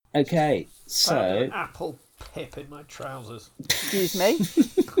Okay, Found so an apple pip in my trousers. Excuse me.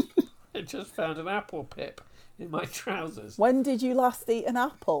 I just found an apple pip in my trousers. When did you last eat an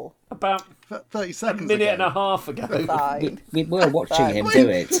apple? About 30 a seconds minute ago. and a half ago. Fine. we were watching him Wait, do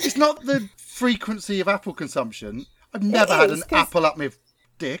it. It's not the frequency of apple consumption. I've never had is, an 'cause- apple up my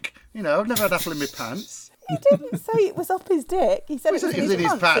dick. You know, I've never had apple in my pants. He didn't say it was up his dick. He said He it was said in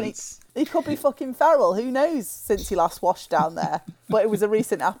his pants. and He could be fucking feral. Who knows since he last washed down there? But it was a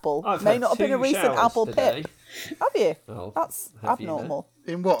recent apple. I've May had not have been a 2 recent showers apple today. pip. Have you? Well, That's have you now? abnormal.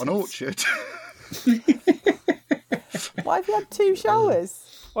 In what, an orchard? Why have you had 2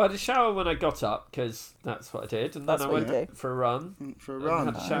 showers? Well, I had a shower when I got up, because that's what I did. And then That's I what you went do. for a run. For a And run.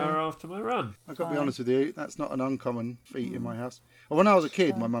 had a shower after my run. I've got to be honest with you, that's not an uncommon feat in my house. Well, when I was a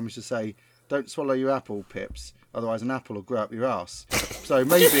kid, my mum used to say, don't swallow your apple pips, otherwise an apple will grow up your ass. So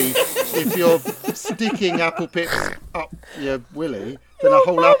maybe if you're sticking apple pips up your willy, then a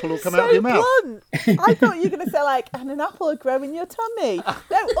whole apple will come out of your mouth. Blunt. I thought you were going to say, like, and an apple will grow in your tummy.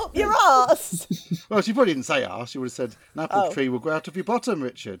 No, up your arse. Well, she probably didn't say ass. She would have said, an apple Oh. tree will grow out of your bottom,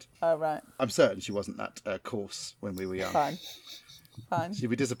 Richard. Oh, right. I'm certain she wasn't that coarse when we were young. Fine. Fine. She'd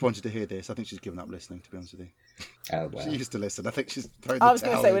be disappointed to hear this. I think she's given up listening, to be honest with you. Oh, well. She used to listen. I think she's thrown I the was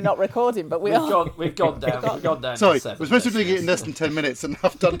going to towel say in. we're not recording, but we We've are. gone down. We've gone down. Sorry, to 7 we're supposed to be doing it in less than 10 minutes and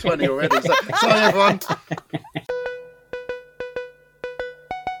I've done 20 already. So, sorry, everyone.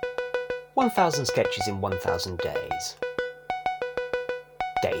 1,000 sketches in 1,000 days.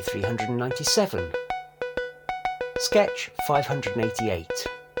 Day 397. Sketch 588.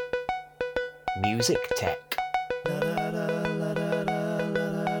 Music Tech.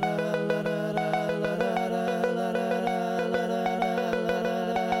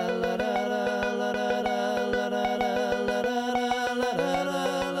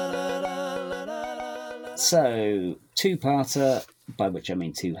 So, two-parter, by which I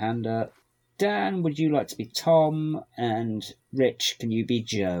mean two-hander. Dan, would you like to be Tom? And Rich, can you be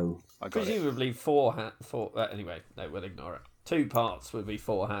Joe? I got it. Presumably anyway, no, we'll ignore it. 2 parts would be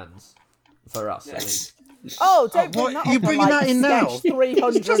 4 hands for us, at least. Oh, don't what? bring that You're up. bringing that in now? Sketch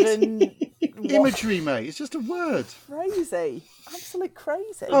 300 and... Imagery, mate. It's just a word. Crazy. Absolute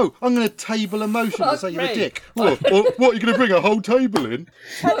crazy. Oh, I'm going to table a motion to Fuck say you're a me. dick. What, are you going to bring a whole table in?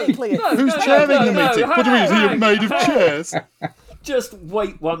 Technically, it's... Who's no, chairing no, the no, meeting? hang What do you mean? Is on, he made of chairs? Just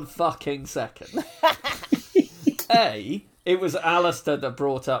wait 1 fucking second. A, it was Alistair that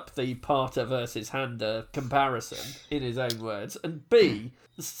brought up the parter versus hander comparison, in his own words. And B,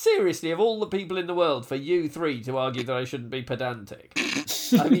 seriously, of all the people in the world, for you 3 to argue that I shouldn't be pedantic.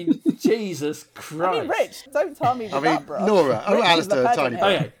 I mean, Jesus Christ. I mean, Rich, don't tell me with I mean, that, bro. Laura. Oh, Rich is the Alistair, a pedant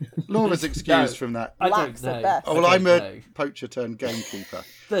tiny here. bit. Okay, Laura's excused No. from that. I don't Lax at know. best. Oh, well, I I'm don't a know. poacher turned gamekeeper.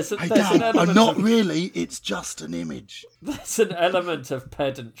 There's an Hey, Dad, I'm element not of, really. It's just an image. there's an element of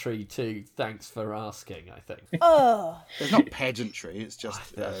pedantry too. Thanks for asking, I think. Oh, It's not pedantry. It's just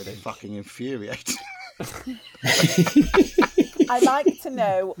fucking infuriating. I like to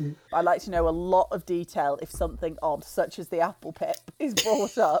know a lot of detail if something odd, such as the apple pip, is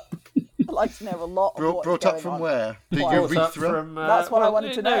brought up. I like to know a lot of what's Brought up going from on. where? The Well, Brought up urethra? from, That's what I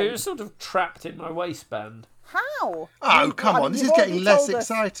wanted to no, know. it was sort of trapped in my waistband. How? Oh, come I on. mean, This you've is getting already less told us-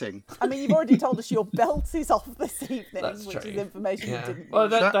 exciting. I mean, you've already told us your belt is off this evening, That's which true. is information you Yeah. didn't Well,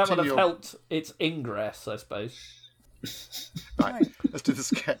 need. that Trapped would in have your- helped its ingress, I suppose. Right, let's do the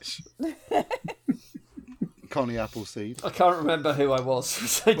sketch. Connie Appleseed. I can't remember who I was.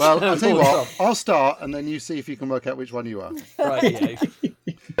 So Well, I'll tell you hold what. I'll start, and then you see if you can work out which one you are. on. Right,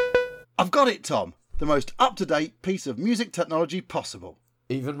 I've got it, Tom. The most up-to-date piece of music technology possible.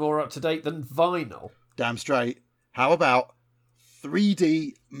 even more up to date than vinyl. Damn straight. How about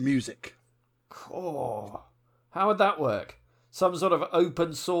 3D music? Oh, how would that work? Some sort of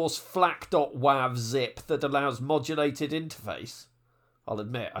open source FLAC.wav zip that allows modulated interface? I'll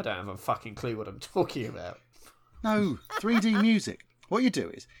admit, I don't have a fucking clue what I'm talking about. No, 3D music. What you do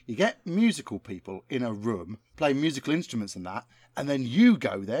is you get musical people in a room playing musical instruments and that, and then you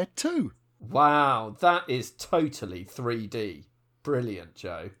go there too. Wow, that is totally 3D. Brilliant,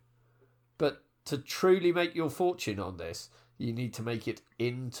 Joe. But to truly make your fortune on this, you need to make it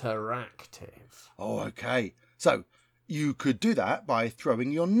interactive. Oh, okay. So you could do that by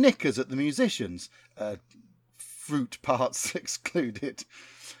throwing your knickers at the musicians, fruit parts excluded,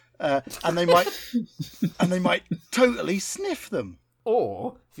 and they might totally sniff them.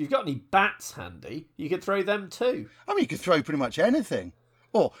 Or, if you've got any bats handy, you could throw them too. I mean, you could throw pretty much anything.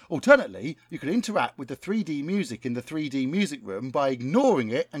 Or, alternately, you could interact with the 3D music in the 3D music room by ignoring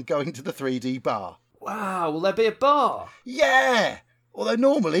it and going to the 3D bar. Wow, will there be a bar? Yeah! Although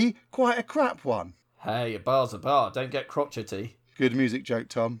normally, quite a crap one. Hey, a bar's a bar, don't get crotchety. Good music joke,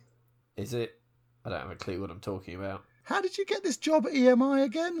 Tom. Is it? I don't have a clue what I'm talking about. How did you get this job at EMI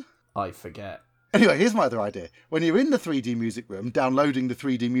again? I forget. Anyway, here's my other idea. When you're in the 3D music room, downloading the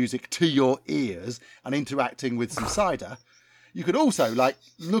 3D music to your ears and interacting with some cider, you could also, like,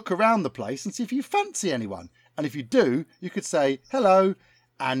 look around the place and see if you fancy anyone. And if you do, you could say hello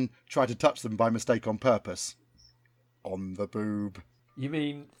and try to touch them by mistake on purpose. On the boob. You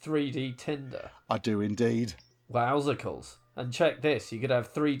mean 3D Tinder? I do indeed. Wowzicles. And check this, you could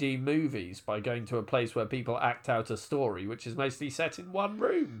have 3D movies by going to a place where people act out a story, which is mostly set in one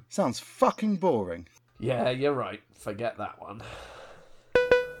room. Sounds fucking boring. Yeah, you're right. Forget that one.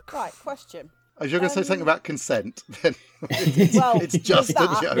 Right, question. If you're going to say something about consent, then Well, it's just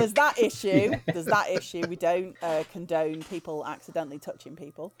a joke. There's that issue. There's that issue. We don't condone people accidentally touching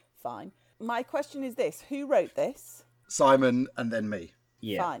people. Fine. My question is this. Who wrote this? Simon and then me.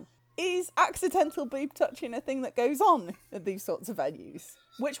 Yeah. Fine. Is accidental boob touching a thing that goes on at these sorts of venues?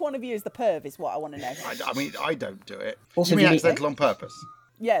 Which one of you is the perv is what I want to know. I mean, I don't do it. Also, You mean do you accidental on purpose?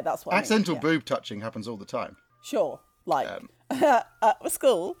 Yeah, that's what Accidental I mean. Yeah. boob touching happens all the time. Sure. Like, at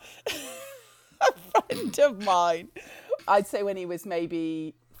school, a friend of mine, I'd say when he was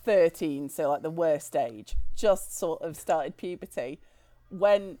maybe 13, so like the worst age, just sort of started puberty,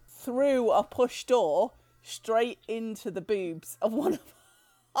 went through a push door straight into the boobs of one of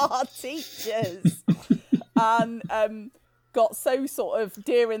our teachers and got so sort of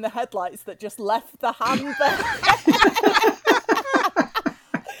deer in the headlights that just left the hand there.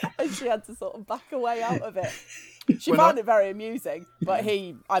 And she had to sort of back away out of it. She found it very amusing, but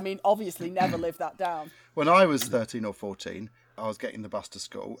he, I mean, obviously never lived that down. When I was 13 or 14, I was getting the bus to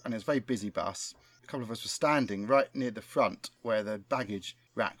school, and it was a very busy bus. A couple of us were standing right near the front where the baggage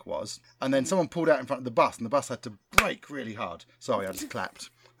rack was, and then someone pulled out in front of the bus, and the bus had to brake really hard. Sorry, I just clapped.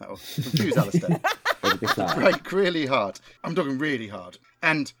 That will confuse Alistair. Brake really hard. I'm talking really hard.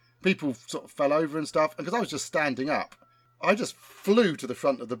 And people sort of fell over and stuff, and because I was just standing up, I just flew to the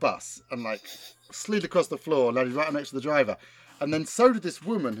front of the bus and like slid across the floor, landed right next to the driver. And then so did this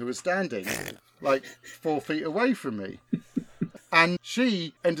woman who was standing like 4 feet away from me. And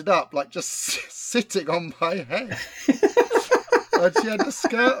she ended up like just sitting on my head. And she had a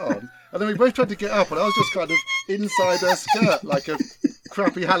skirt on. And then we both tried to get up, and I was just kind of inside her skirt like a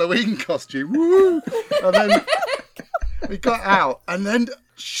crappy Halloween costume. Woo! And then we got out, and then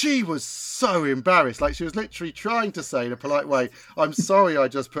she was so embarrassed. Like, she was literally trying to say in a polite way, "I'm sorry I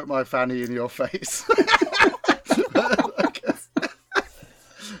just put my fanny in your face."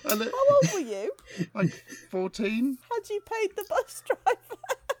 How old were you? Like 14? Had you paid the bus driver?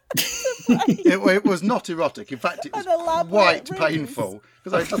 It was not erotic. In fact, it was An elaborate quite ruse. painful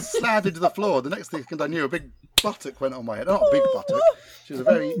because I just slammed into the floor. The next thing I knew, a big buttock went on my head. Not a big buttock. She was a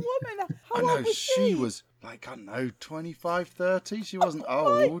very... woman. How I old know, was she was like, I don't know, 25, 30. She wasn't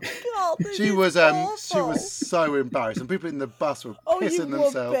Oh old. my God, this She is was awful. she was so embarrassed, and people in the bus were Oh, you pissing would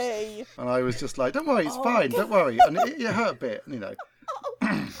themselves. be. And I was just like, "Don't worry, it's fine. Don't worry." And it hurt a bit, you know.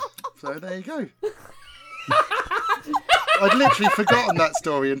 So there you go. I'd literally forgotten that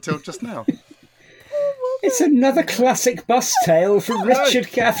story until just now. It's another classic bus tale from Richard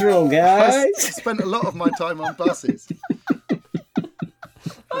Catherall, I guys. spent a lot of my time on buses. I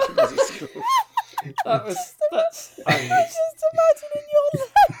think I was at school. That's I'm just imagining your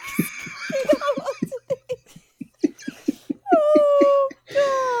legs Oh,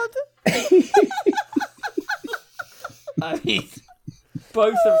 God. I mean,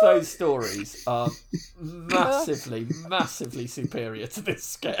 both of those stories are massively, massively superior to this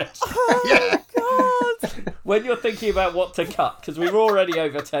sketch. Yeah. God. When you're thinking about what to cut, because we're already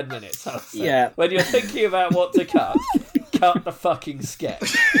over 10 minutes, Alistair. Yeah. When you're thinking about what to cut the fucking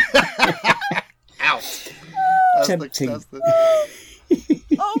sketch. Out. Tempting. Oh,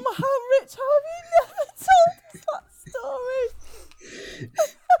 how Rich, how have you never told us that story?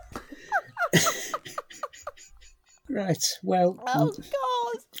 Right, well, Oh,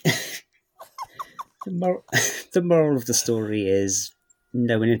 God. the moral of the story is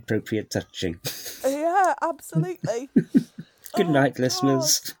no inappropriate touching. Yeah, absolutely. Good night, God.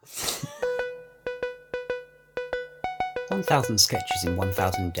 listeners. 1000 Sketches in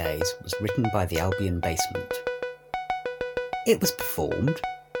 1000 Days was written by the Albion Basement. It was performed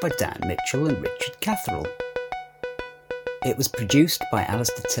by Dan Mitchell and Richard Catherall. It was produced by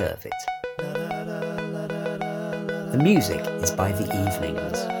Alistair Turvitt. The music is by The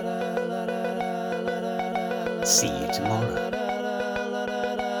Evenings. See you tomorrow.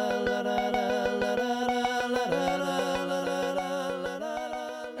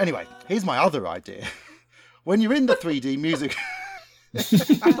 Anyway, here's my other idea. When you're in the 3D music...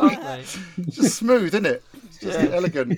 Fuck, mate. It's just smooth, isn't it? It's just elegant.